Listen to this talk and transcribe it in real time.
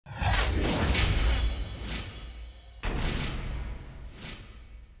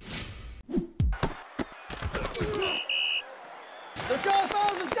Let's go,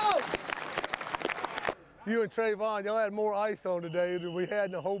 fellas, let's go! You and Trayvon, y'all had more ice on today than we had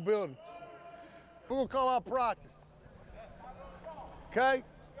in the whole building. We're gonna call out practice. Okay?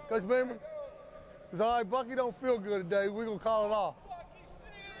 Coach Beamer? It's all right, Bucky don't feel good today. We're gonna call it off.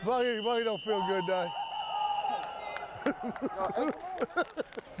 Bucky don't feel good today.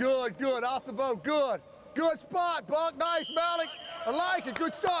 Good, off the boat, good. Good spot, Buck, nice, Malik. I like it,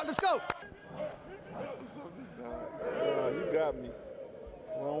 good start, let's go. You got me.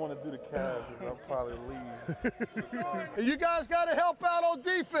 I don't want to do the Cavs, I'll probably leave. And you guys got to help out on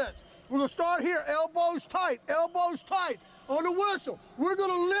defense. We're going to start here, elbows tight on the whistle. We're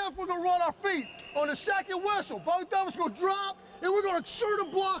going to lift, we're going to run our feet. On the second whistle, both of us going to drop, and we're going to shoot a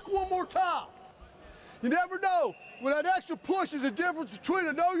block one more time. You never know when that extra push is the difference between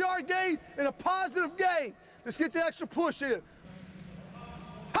a no-yard gain and a positive gain. Let's get the extra push in.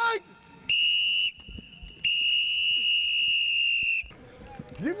 Hey!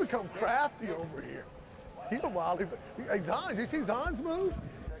 You become crafty over here. You're wild. Hey, Zons, you see Zons move?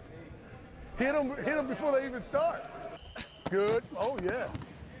 Hit them before they even start. Good. Oh, yeah.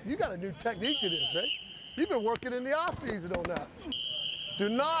 You got a new technique to this, man. You've been working in the off-season on that. Do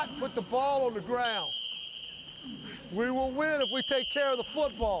not put the ball on the ground. We will win if we take care of the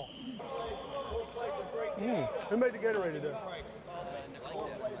football. Who made the Gatorade today?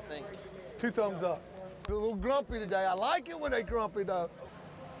 Two thumbs up. A little grumpy today. I like it when they grumpy, though.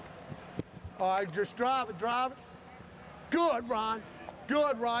 All right, just drive it. Good, Ryan.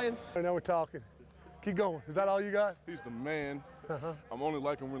 Good, Ryan. And now we're talking. Keep going. Is that all you got? He's the man. I'm only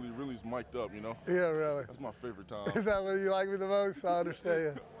like him really he's mic'd up, you know? Yeah, really. That's my favorite time. Is that what you like me the most? I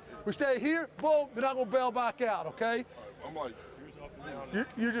understand. We stay here, boom, then I'm gonna bail back out, okay? I'm like,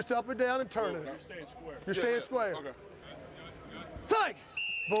 you're just up and down and turning. You're staying square. You're staying square. Okay. Say,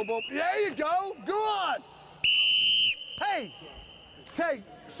 boom, boom. There you go. Good. Hey,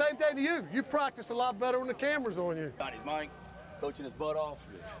 same thing to you. You practice a lot better when the camera's on you. Got his mic, coaching his butt off,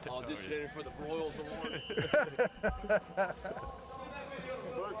 auditioning for the Royals Award.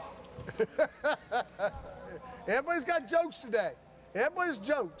 Everybody's got jokes today. Everybody's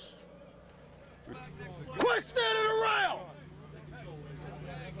jokes. Quit standing around!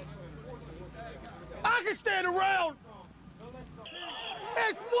 I can stand around.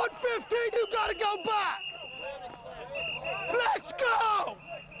 It's 1:15, you gotta go back. Let's go!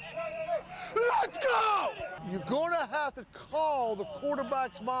 Let's go! You're gonna have to call the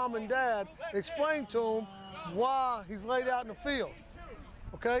quarterback's mom and dad, explain to them why he's laid out in the field,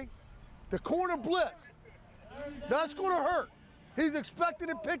 okay? The corner blitz, that's gonna hurt. He's expected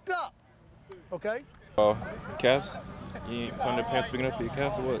it picked up, okay? Calves? You ain't putting the pants big enough for your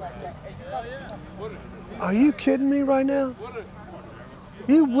calves or what? Are you kidding me right now?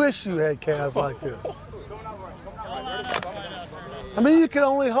 You wish you had calves like this. I mean, you can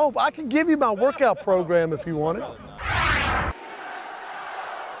only hope. I can give you my workout program if you want it.